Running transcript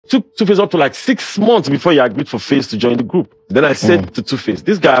took Two-Face up to like 6 months before he agreed for Face to join the group. Then I said to Two-Face,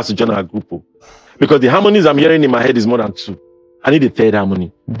 this guy has to join our group. Because the harmonies I'm hearing in my head is more than 2. I need a 3rd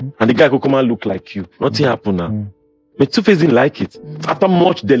harmony. And the guy could come and look like you. Nothing happened now. But Two-Face didn't like it. After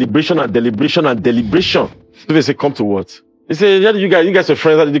much deliberation, Two-Face said, come to what? He said, yeah, you guys are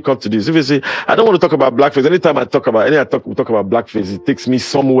friends, how did you come to this? Two-Face said, I don't want to talk about Blackface. Anytime we talk about Blackface, it takes me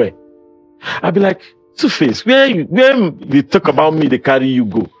somewhere. I'll be like, Two-Face, where they talk about me, they carry you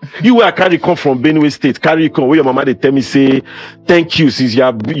go. You where I carry come from Benue State, carry you come, where your mama they tell me say, thank you, since you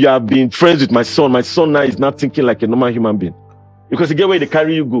have been friends with my son. My son now is not thinking like a normal human being. Because you get where they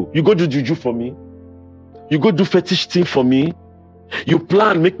carry you go. You go do juju for me. You go do fetish thing for me. You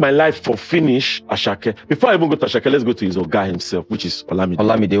plan make my life for finish Ashake. Before I even go to Ashake, let's go to his Oga himself, which is Olamide.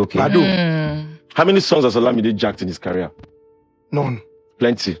 Olamide, okay. How many songs has Olamide jacked in his career? None.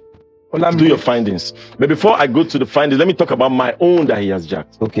 Plenty. Olamide. Do your findings. But before I go to the findings, let me talk about my own that he has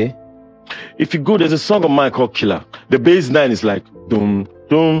jacked. Okay. If you go, there's a song of mine called Killer. The bass line is like dum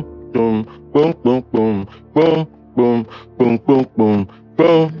dum dum boom boom boom boom boom boom boom boom boom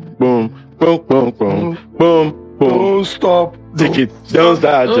boom boom boom boom boom. Don't stop. Take it. Don't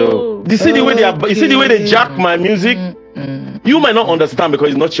start, Joe. You see the way they jack my music? You might not understand because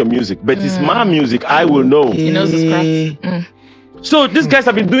it's not your music, but it's my music. I will know. He knows the scratch. So these guys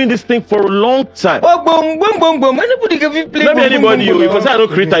have been doing this thing for a long time. Oh, boom, boom, boom, boom. Anybody can play. Maybe anybody, if I say I don't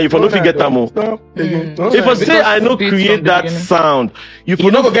create that, if I don't forget that more. If I say I don't create that sound, you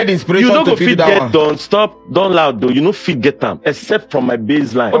don't go get the inspiration. You don't go fit get done. Stop, don't loud though. You don't fit get them, except from my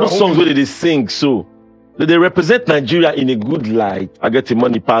bass line. All those songs where they sing, so they represent Nigeria in a good light. I get the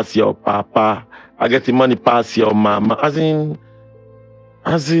money pass your papa. I get the money pass your mama. As in,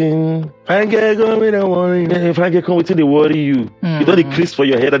 if I get come with they worry you. You don't decrease for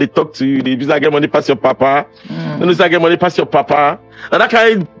your head and they talk to you. They be like, get money pass your papa. Then it's like, get money pass your papa. And that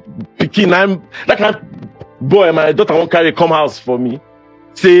kind of picking, that kind of boy, my daughter won't carry come house for me.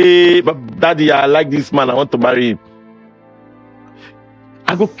 Say, daddy, I like this man, I want to marry him.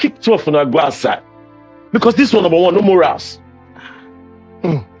 I go kick 12 and I go outside. Because this one, number one, no morals.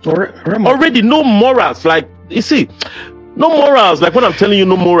 Already no morals. Like, you see, no morals. Like when I'm telling you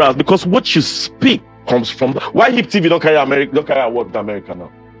no morals, because what you speak comes from. Why Hip TV don't carry America? Don't carry award to America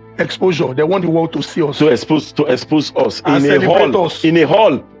now? Exposure. They want the world to see us. To expose us and in a hall. Us. In a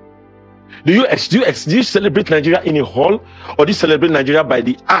hall. Do you celebrate Nigeria in a hall, or do you celebrate Nigeria by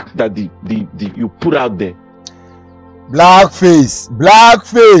the act that you put out there? Blackface.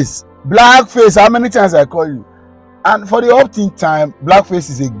 How many times I call you? And for the opt-in time,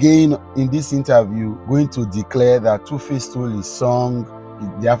 Blackface is again in this interview going to declare that Two-Face stole his song,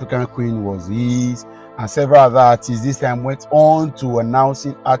 The African Queen was his, and several other artists this time went on to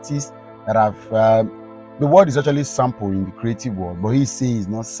announcing artists that have the word is actually sample in the creative world, but he's saying it's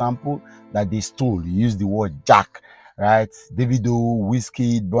not sample, that they stole. He used the word jack, right? Davido,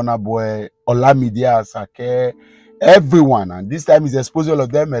 Wizkid, Burna Boy, Olamide, Asake, everyone. And this time he's exposed all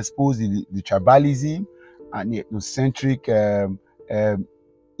of them, exposed the tribalism and the ethnocentric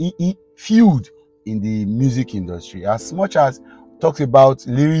feud in the music industry. As much as talks about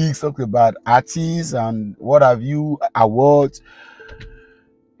lyrics, talks about artists and what have you, awards,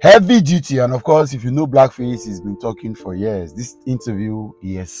 heavy duty. And of course, if you know Blackface, he's been talking for years. This interview,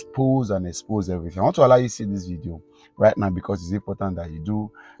 he exposed everything. I want to allow you to see this video right now because it's important that you do.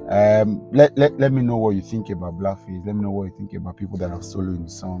 Let me know what you think about Blackface. Let me know what you think about people that are stolen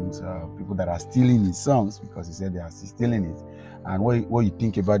his songs, people that are stealing his songs, because he said they are still stealing it, and what you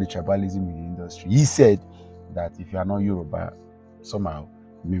think about the tribalism in the industry. He said that if you are not Yoruba, somehow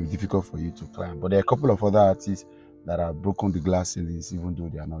it may be difficult for you to climb. But there are a couple of other artists that have broken the glass ceilings, even though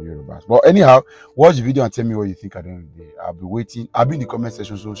they are not Yorubas. But anyhow, watch the video and tell me what you think at the end of the day. I'll be waiting. I'll be in the comment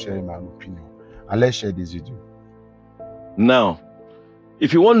section, so sharing my own opinion. And let's share this video. Now,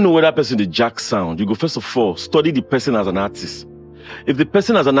 if you want to know where that person the jack sound, you go first of all study the person as an artist. If the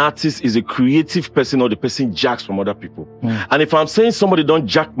person as an artist is a creative person or the person jacks from other people. And if I'm saying somebody don't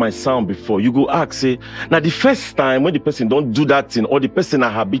jack my sound before, you go ask, say, now the first time when the person don't do that thing or the person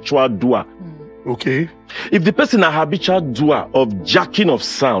a habitual doer. Okay. If the person a habitual doer of jacking of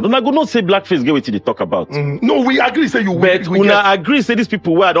sound, and I go not say Blackface get what they talk about. No, we agree, say you but we agree, say these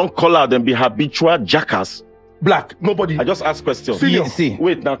people where I don't call out them be habitual jackers. Black, nobody. I just ask question. Senior.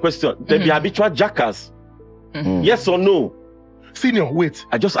 Wait, now question. They be habitual jackers. Yes or no? Senior, wait.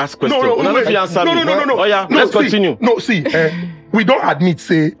 I just ask question. No. Oh yeah, no, let's continue. No, see, we don't admit,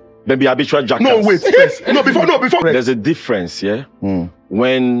 say. They be habitual jackers. No, wait, yes. Before. There's a difference, yeah?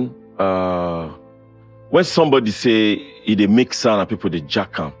 When somebody say they make sound and people they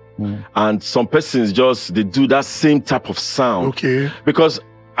jack them. And some persons just, they do that same type of sound. Okay. Because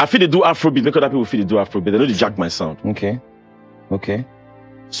I feel they do Afrobeat, make other people feel they do Afrobeat. They know they jack my sound. Okay.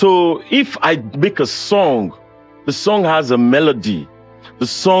 So if I make a song, the song has a melody, the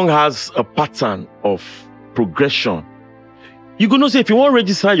song has a pattern of progression. You gonna say, if you want to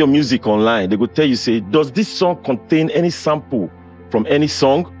register your music online, they go tell you, say, does this song contain any sample from any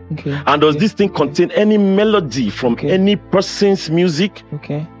song? Okay. And does this thing contain any melody from any person's music?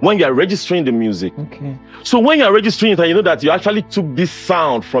 Okay. When you are registering the music. Okay. So when you are registering it and you know that you actually took this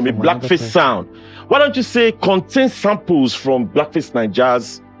sound from a Blackface sound, why don't you say contain samples from Blackface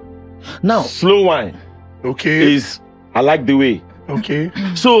Nigeria's now Slow Wine? Okay. Is I Like the Way. Okay.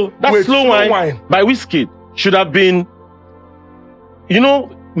 So that Wait, Slow Wine by Wizkid should have been,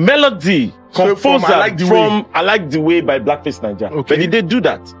 melody So composer from I Like the Way by Blackface Nigeria. Okay. But did they do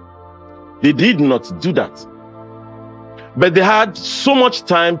that? They did not do that. But they had so much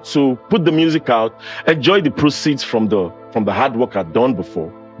time to put the music out, enjoy the proceeds from the hard work I'd done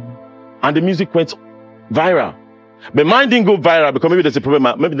before. And the music went viral. But mine didn't go viral because maybe there's a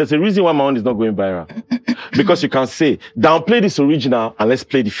problem. Maybe there's a reason why my own is not going viral. Because you can say, downplay this original and let's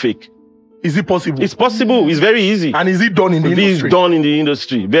play the fake. Is it possible? It's possible. It's very easy. And is it done in the industry? It's done in the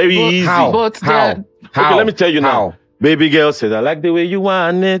industry. Very easy. How? Okay, let me tell you now. Baby girl said, I like the way you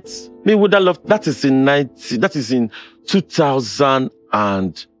want it. Me would have loved. That is in 2000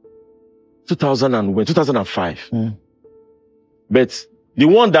 and 2005. But the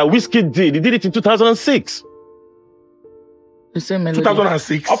one that Wizkid did, he did it in 2006. The same melody.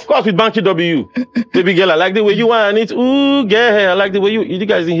 2006. Of course, with Banky W. Baby girl, I like the way you want it. Ooh, girl, I like the way you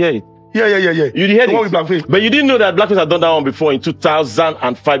guys didn't hear it. Yeah. You did hear the one with it. Blackface. But you didn't know that Blackface had done that one before in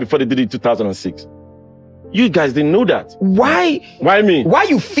 2005, before they did it in 2006. You guys didn't know that. Why? Why me? Why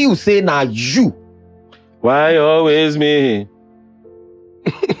you feel say now you? Why always me?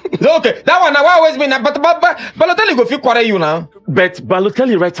 Okay, that one now why always me now? But Balotelli go feel quarrel you now. But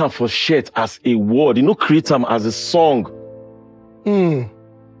Balotelli write am for shirt as a word. You know, create am as a song. But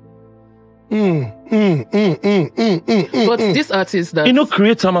these artists that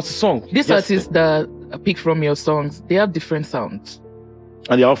create them as a song. These artists that pick from your songs, they have different sounds.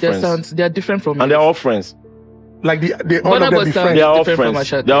 And they are all Their friends. sounds, they are different from And yours. they're all friends. Like they all of them be friends. They are all different from friends.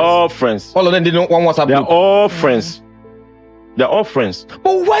 Ashanti. They are all friends. All of them they don't want WhatsApp They are group. all friends. They're all friends.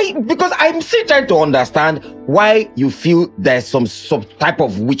 But why? Because I'm still trying to understand why you feel there's some type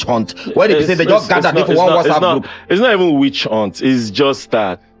of witch hunt. Why did you say they just gathered for one WhatsApp group? It's not even witch hunt. It's just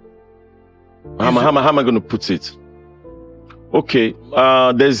that. How am I going to put it? Okay,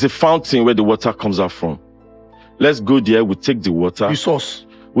 there's a fountain where the water comes out from. Let's go there. We take the water. The source.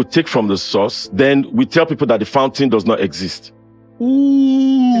 We take from the source. Then we tell people that the fountain does not exist.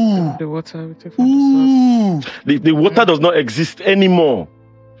 Ooh. The water we take from the source. The water does not exist anymore.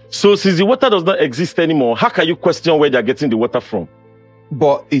 So since the water does not exist anymore, how can you question where they're getting the water from?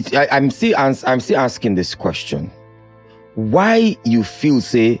 But I'm still asking this question. Why you feel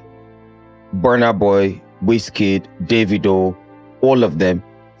say Burna Boy, Wizkid, Davido, all of them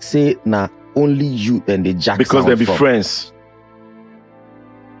say nah only you and the jack because they be from. friends.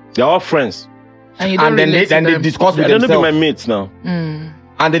 They're all friends. And you don't then relate to they them. discuss with They're not be my themselves. mates now.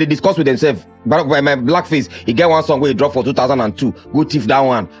 And then they discuss with themselves. But my Blackface, he get one song where he dropped for 2002. Go thief that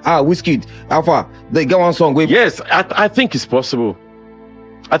one. Wizkid, Alpha, they get one song where Yes, I think it's possible.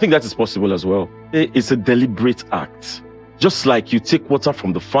 I think that is possible as well. It's a deliberate act. Just like you take water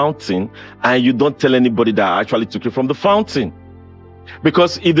from the fountain and you don't tell anybody that I actually took it from the fountain.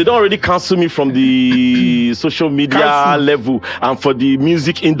 Because if they don't already cancel me from the social media level and for the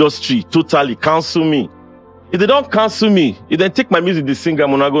music industry, totally cancel me. If they don't cancel me, if they take my music, the singer,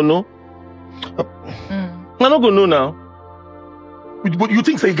 I'm not gonna know. I'm not gonna know now. But you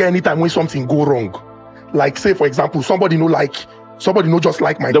think say again anytime when something go wrong, like say for example somebody no just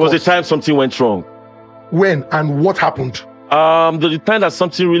like my. There was a thoughts. time something went wrong. When and what happened? The time that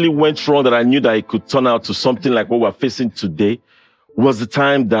something really went wrong that I knew that it could turn out to something like what we're facing today was the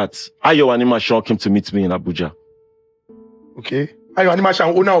time that Ayo Animation came to meet me in Abuja. Okay. Are you animation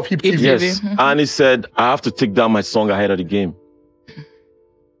owner of Hip TV? Yes. And he said, I have to take down my song ahead of the game.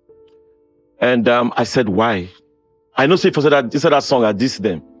 And I said, why? I know say for that song I dissed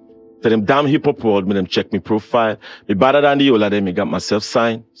them. Tell them damn hip hop world, make them check me profile. Me better than the Ola, then me got myself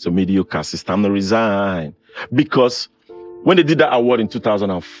signed. So mediocre, it's time to resign. Because when they did that award in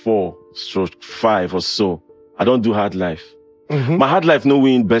 2004/5 or so, I don't do Hard Life. My Hard Life no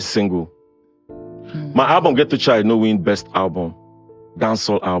win best single. My album Get to Child no win best album.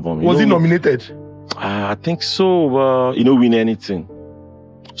 Dancehall album. Was it nominated? I think so. You know, win anything.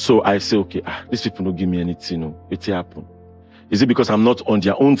 So I say, okay, these people don't give me anything. No, it happen. Is it because I'm not on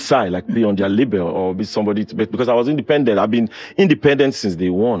their own side, like be on their label or be somebody? Because I was independent. I've been independent since day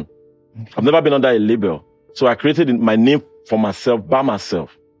one. I've never been under a label. So I created my name for myself, by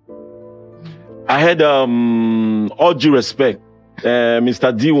myself. I had, all due respect,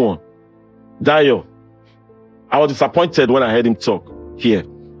 Mr. D1, Dio. I was disappointed when I heard him talk here.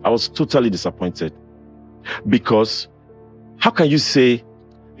 I was totally disappointed. Because how can you say,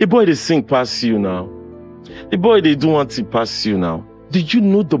 the boy they sing past you now? The boy they do want to pass you now. Did you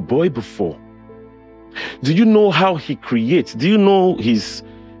know the boy before? Do you know how he creates? Do you know his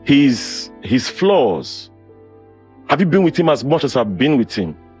flaws? Have you been with him as much as I've been with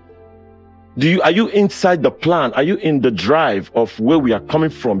him? Are you inside the plan? Are you in the drive of where we are coming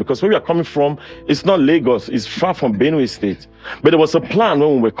from? Because where we are coming from, it's not Lagos, it's far from Benue State. But there was a plan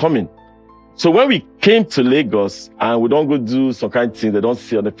when we were coming. So when we came to Lagos and we don't go do some kind of thing, they don't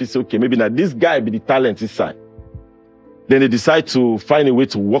see on the face, okay, maybe now this guy be the talent inside. Then they decide to find a way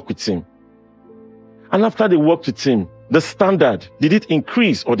to work with him. And after they worked with him, the standard, did it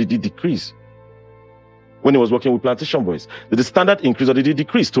increase or did it decrease? When he was working with Plantation Boys, did the standard increase or did it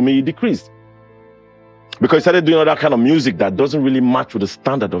decrease? To me, it decreased. Because he started doing other kind of music that doesn't really match with the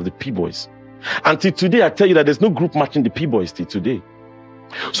standard of the P-Boys. Until today, I tell you that there's no group matching the P-Boys till today.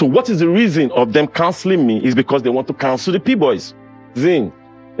 So what is the reason of them canceling me is because they want to cancel the P-Boys. Zing,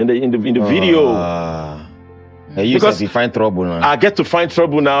 in the video. Because you find trouble now. I get to find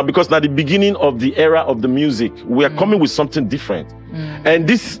trouble now because now the beginning of the era of the music, we are coming with something different. And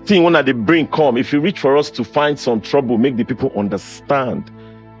this thing, when they bring come, if you reach for us to find some trouble, make the people understand.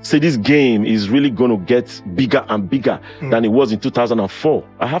 Say this game is really going to get bigger and bigger than it was in 2004.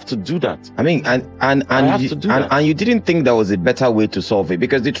 I have to do that. I mean, and you didn't think there was a better way to solve it,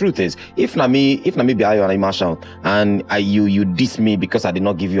 because the truth is, if Nami be Ayo and Marshall, and you diss me because I did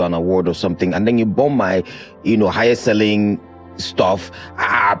not give you an award or something, and then you bomb my, highest selling stuff,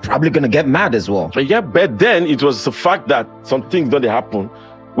 I'm probably gonna get mad as well. Yeah, but then it was the fact that some things don't happen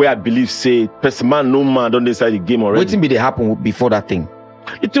where I believe say person man no man don't decide the game already. Waiting be they happen before that thing.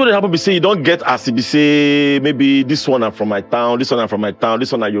 It will happen. Be say you don't get as it be say maybe this one are from my town, this one are from my town,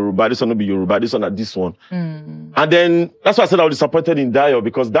 this one are Yoruba, this one will be Yoruba, this one are this one. And then that's why I said I was disappointed in Dio,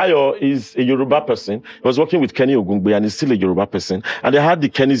 because Dio is a Yoruba person. He was working with Kenny Ogungbe and he's still a Yoruba person. And they had the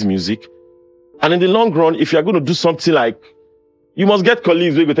Kenny's music. And in the long run, if you're going to do something like, you must get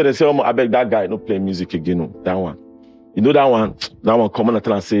colleagues who go tell them, say, oh, I beg that guy, no play music again. No, that one. You know that one come on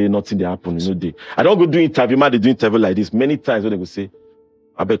and say nothing they happen. I don't go do interview, man, they do interview like this. Many times when they go say,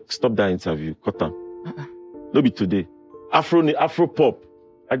 I beg, stop that interview. Cut them. No be today. Afro pop.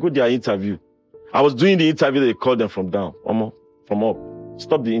 I go their interview. I was doing the interview, they called them from down. From up.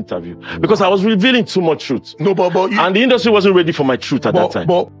 Stop the interview. Because I was revealing too much truth. No, but and the industry wasn't ready for my truth at that time.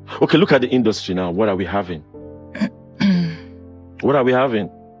 Okay, look at the industry now. What are we having? What are we having?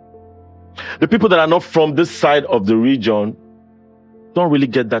 The people that are not from this side of the region don't really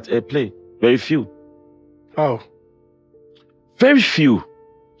get that airplay. Very few. Oh. Very few.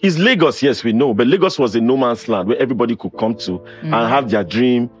 It's Lagos, yes, we know, but Lagos was a no man's land where everybody could come to and have their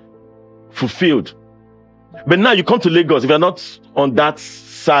dream fulfilled. But now you come to Lagos, if you're not on that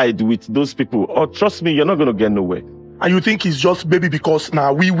side with those people, trust me, you're not going to get nowhere. And you think it's just maybe because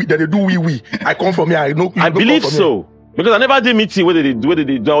now that they do we. I come from here, I know. I believe so. Because I never did meeting where they do.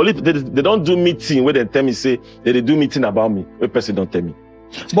 They don't do meeting where they tell me, say, they do meeting about me. Where person don't tell me.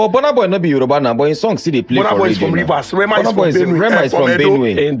 But Burna Boy not be Yoruba now, but in songs see they play Burna for Boy is from Rivers. Rema is from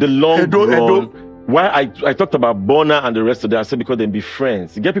Benue. In the long run, why I talked about Burna and the rest of them, I said because they be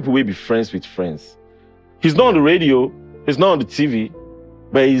friends. You get people who be friends with friends. He's not on the radio, he's not on the TV,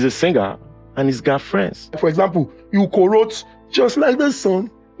 but he's a singer and he's got friends. For example, you co-wrote Just Like the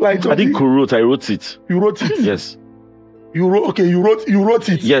Sun. Like I didn't co-wrote, I wrote it. You wrote it? Yes. You wrote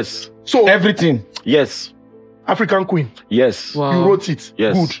it? Yes. So everything? Yes. African Queen? Yes. Wow. You wrote it?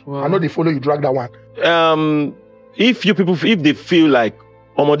 Yes. Good. Wow. I know they follow you, drag that one. If they feel like,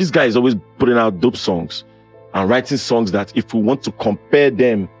 this guy is always putting out dope songs and writing songs that if we want to compare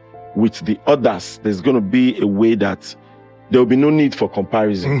them with the others, there's going to be a way that there will be no need for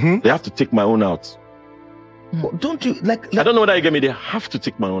comparison. They have to take my own out. But don't you like I don't know whether you get me. They have to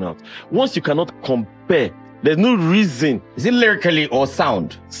take my own out. Once you cannot compare, there's no reason. Is it lyrically or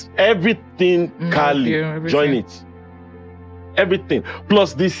sound? Everything, Kali, join it. Everything.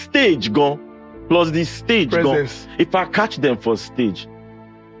 Plus the stage gone. Presence. If I catch them for stage,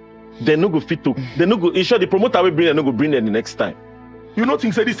 they no go fit to. They no go. In short, the promoter will bring them. No go bring them the next time. You know,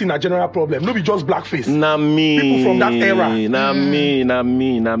 things say this in a general problem. No be just Blackface. Na me. People from that era. Na me.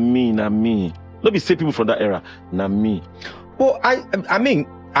 No be say people from that era. Na me. Well, I mean,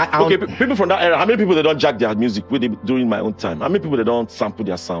 Okay, people from that era, how many people they don't jack their music with during my own time? How many people they don't sample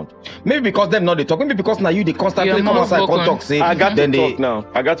their sound? Maybe because them not they talk. Maybe because now you they constantly come outside and talk. Say I got to talk now.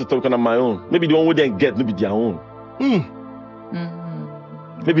 I got to talk on my own. Maybe the one we then get, maybe their own.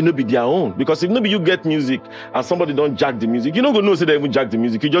 Maybe not be their own. Because if maybe you get music and somebody don't jack the music, you don't go know say they even jack the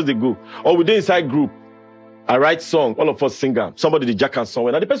music. You just they go. Or we do inside group. I write song, all of us sing them. Somebody the jack and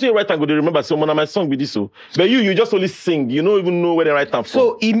somewhere. Now the person you write and go, they remember someone of my song be this so. But you just only sing. You don't even know where they write them from.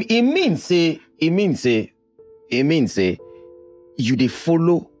 So it means you they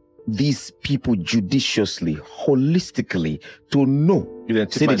follow these people judiciously, holistically to know.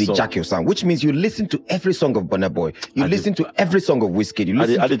 Say they jack your sound, which means you listen to every song of Burna Boy. You listen to every song of Wizkid. You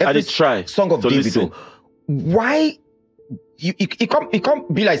listen to every song of Davido. Why? It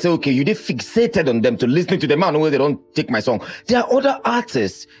can't be like say, okay, you did fixated on them to listening to them and where they don't take my song. There are other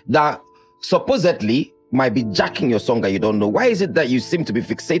artists that supposedly might be jacking your song and you don't know. Why is it that you seem to be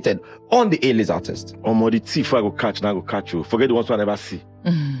fixated on the A-list artist? The thief I go catch, now I go catch you. Forget the ones I never see.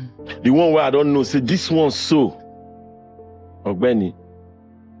 The one where I don't know, say this one so. Ogbeni.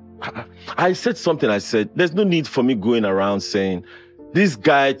 I said something, I said, there's no need for me going around saying, this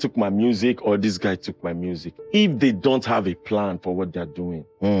guy took my music or this guy took my music. If they don't have a plan for what they're doing,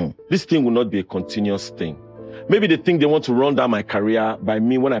 this thing will not be a continuous thing. Maybe they think they want to run down my career by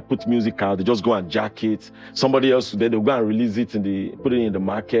me when I put music out. They just go and jack it. Somebody else, they'll go and release it put it in the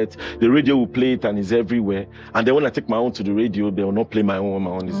market. The radio will play it and it's everywhere. And then when I take my own to the radio, they will not play my own when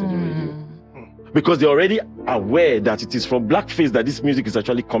my own is in the radio. Because they're already aware that it is from Blackface that this music is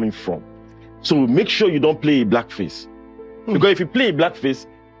actually coming from. So make sure you don't play Blackface. Because if you play Blackface,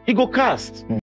 it go cast.